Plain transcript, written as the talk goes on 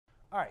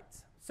All right,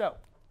 so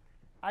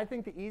I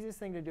think the easiest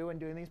thing to do in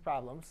doing these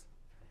problems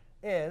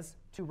is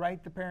to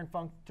write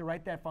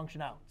that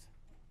function out.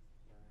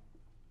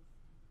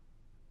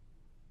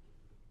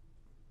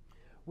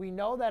 We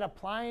know that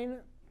applying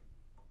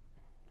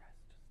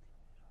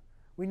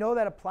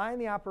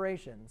the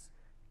operations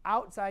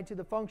outside to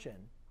the function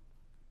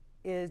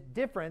is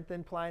different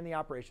than applying the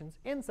operations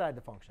inside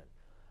the function.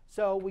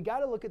 So we got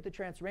to look at the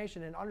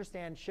transformation and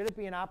understand, should it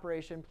be an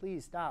operation?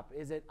 Please stop.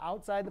 Is it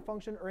outside the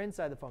function or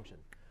inside the function?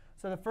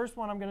 So the first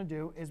one I'm going to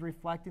do is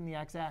reflecting the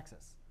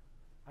x-axis.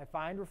 I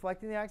find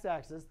reflecting the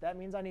x-axis. That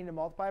means I need to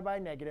multiply by a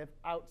negative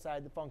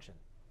outside the function.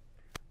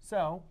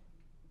 So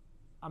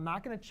I'm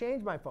not going to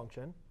change my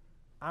function.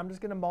 I'm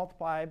just going to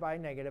multiply by a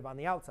negative on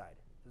the outside.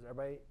 Does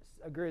everybody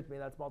agree with me?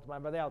 That's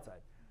multiplying by the outside.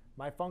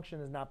 My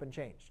function has not been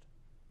changed.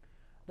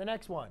 The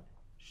next one,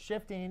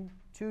 shifting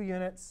 2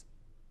 units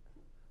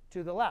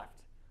to the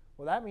left.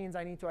 Well, that means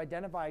I need to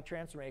identify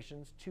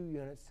transformations 2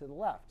 units to the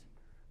left.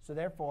 So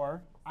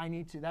therefore, I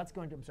need to,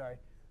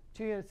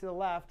 2 units to the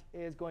left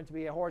is going to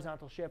be a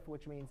horizontal shift,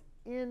 which means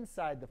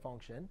inside the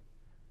function.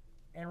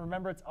 And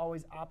remember, it's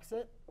always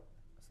opposite.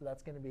 So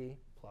that's going to be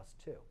plus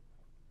 2.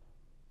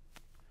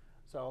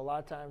 So a lot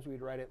of times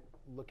we'd write it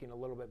looking a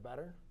little bit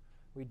better.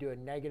 We'd do a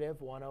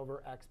negative 1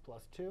 over x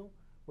plus 2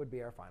 would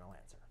be our final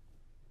answer.